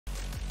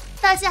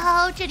大家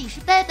好，这里是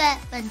贝贝，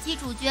本期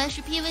主角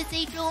是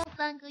PVZ 中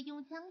3个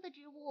用枪的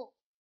植物。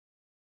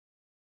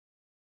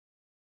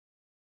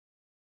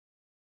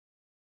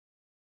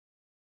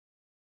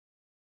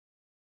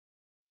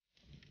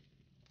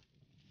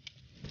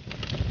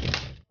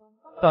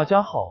大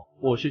家好，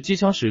我是机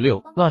枪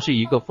16。那是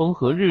一个风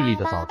和日丽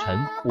的早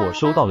晨，我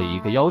收到了一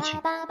个邀请，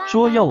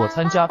说要我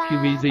参加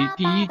PVZ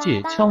第1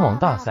届枪王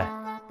大赛。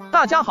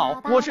大家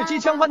好，我是机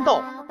枪豌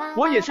豆，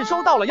我也是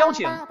收到了邀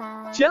请，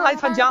前来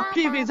参加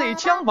PVZ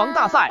枪王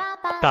大赛。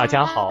大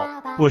家好，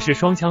我是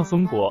双枪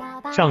松果，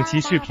上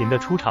期视频的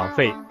出场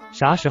费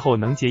啥时候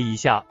能结一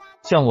下？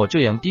像我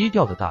这样低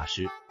调的大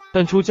师，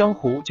淡出江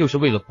湖就是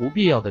为了不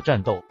必要的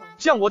战斗。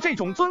像我这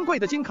种尊贵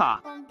的金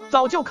卡，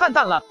早就看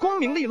淡了功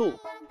名利禄。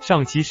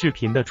上期视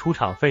频的出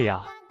场费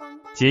啊，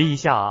结一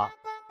下啊，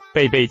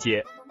贝贝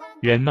姐，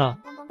人呢？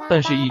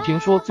但是一听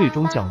说最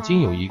终奖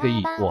金有1个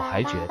亿，我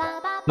还觉得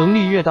能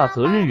力越大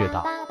责任越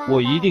大，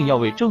我一定要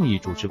为正义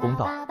主持公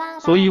道，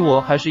所以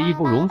我还是义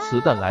不容辞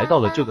的来到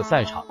了这个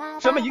赛场。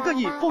什么1个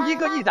亿不1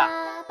个亿的，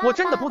我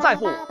真的不在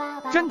乎，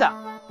真的。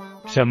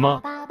什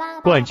么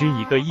冠军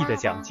1个亿的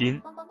奖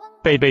金？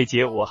贝贝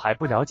姐，我还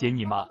不了解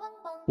你吗？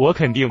我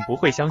肯定不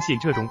会相信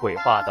这种鬼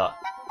话的。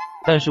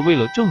但是为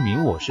了证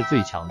明我是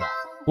最强的，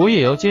我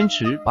也要坚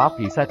持把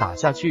比赛打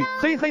下去。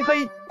嘿嘿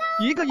嘿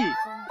，1个亿，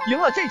赢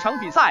了这场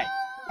比赛，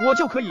我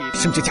就可以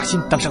升职加薪，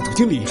当上总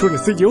经理，出任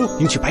CEO，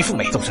 迎娶白富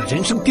美，走上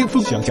人生巅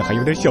峰。想想还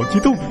有点小激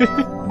动。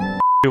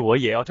我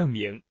也要证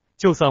明，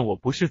就算我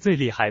不是最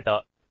厉害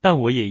的，但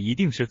我也一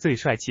定是最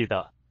帅气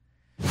的。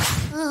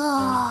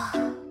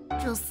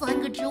这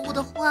3个植物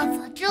的花咋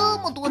这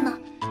么多呢？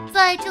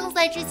在正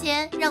赛之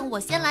前，让我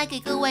先来给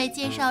各位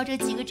介绍这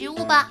几个植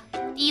物吧。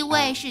第一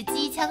位是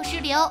机枪石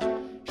榴，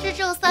是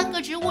这3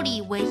个植物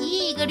里唯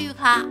一一个绿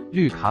卡。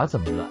绿卡怎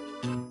么了？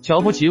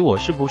瞧不起我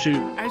是不是？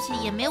而且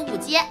也没5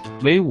阶。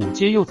没5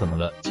阶又怎么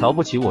了？瞧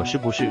不起我是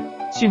不是？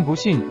信不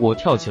信我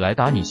跳起来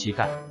打你膝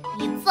盖？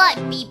你再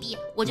逼逼，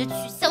我就取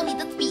消你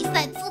的比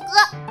赛资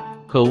格！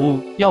可恶，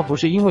要不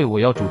是因为我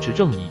要主持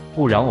正义，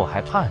不然我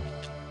还怕你。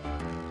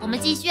我们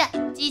继续，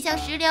机枪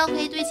石榴可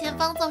以对前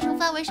方造成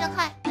范围伤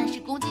害，但是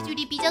攻击距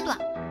离比较短，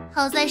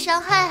好在伤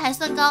害还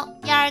算高。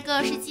第2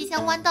个是机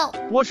枪豌豆，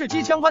我是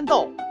机枪豌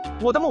豆，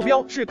我的目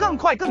标是更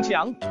快更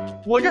强，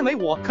我认为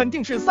我肯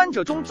定是3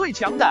者中最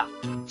强的，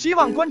希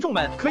望观众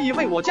们可以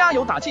为我加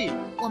油打气。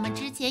我们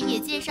之前也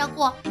介绍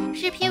过，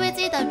是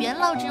PVZ 的元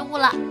老植物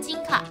了，金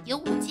卡有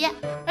5阶，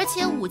而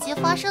且5阶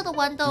发射的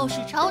豌豆是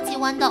超级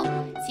豌豆。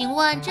请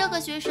问这个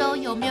选手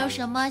有没有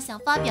什么想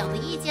发表的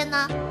意见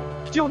呢？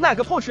就那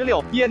个破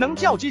16也能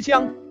叫机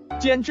枪，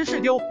简直是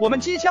丢我们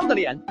机枪的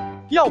脸。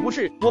要不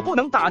是我不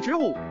能打植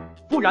物，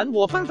不然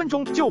我分分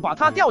钟就把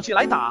它吊起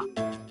来打。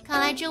看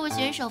来这位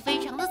选手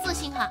非常的自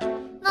信哈。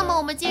那么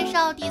我们介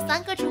绍第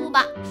3个植物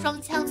吧，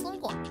双枪松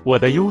果。我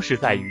的优势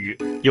在于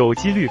有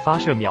几率发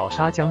射秒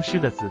杀僵尸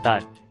的子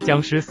弹，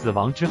僵尸死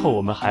亡之后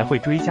我们还会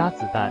追加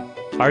子弹，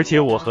而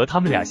且我和他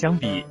们俩相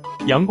比，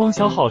阳光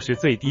消耗是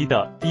最低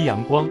的，低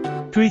阳光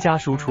追加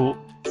输出，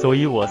所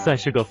以我算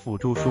是个辅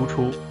助输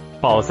出，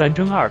保3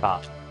争2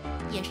吧。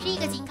也是一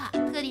个金卡，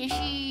特点是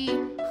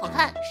好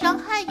看，伤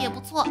害也不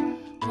错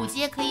，5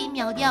阶可以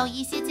秒掉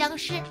一些僵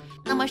尸。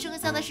那么剩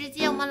下的时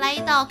间我们来一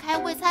道开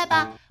胃菜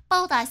吧，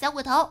暴打小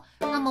鬼头。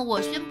那么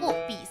我宣布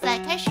比赛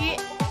开始。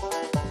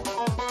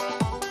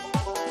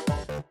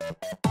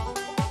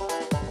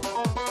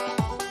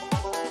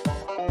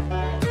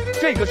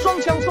这个双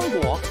枪松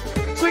果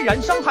虽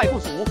然伤害不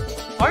足，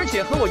而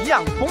且和我一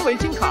样同为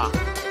金卡，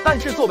但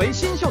是作为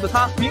新秀的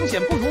他明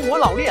显不如我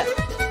老练，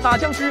打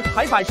僵尸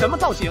还摆什么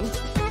造型？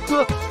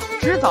呵，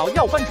迟早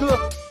要翻车。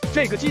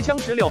这个机枪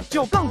16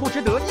就更不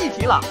值得一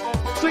提了，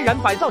虽然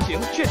摆造型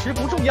确实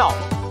不重要，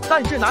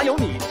但是哪有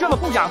你这么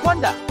不雅观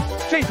的？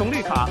这种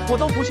绿卡我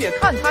都不屑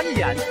看他一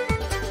眼。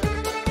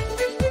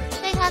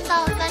可以看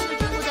到3个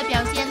植物的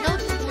表现都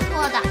挺不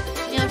错的，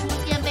没有出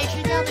现被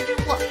吃掉的植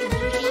物，肯定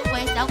是因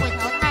为小鬼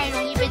头太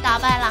容易被打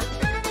败了。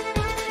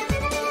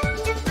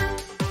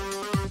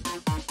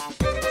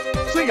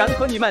虽然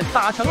和你们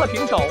打成了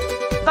平手，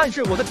但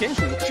是我的田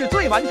鼠是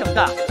最完整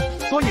的，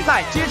所以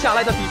在接下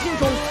来的比拼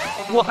中，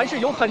我还是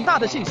有很大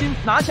的信心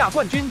拿下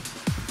冠军。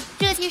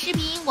这期视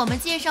频我们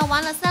介绍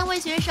完了3位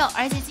选手，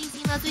而且进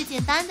行了最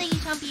简单的一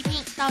场比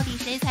拼，到底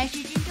谁才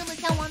是真正的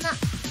枪王呢？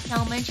让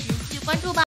我们持续关注吧。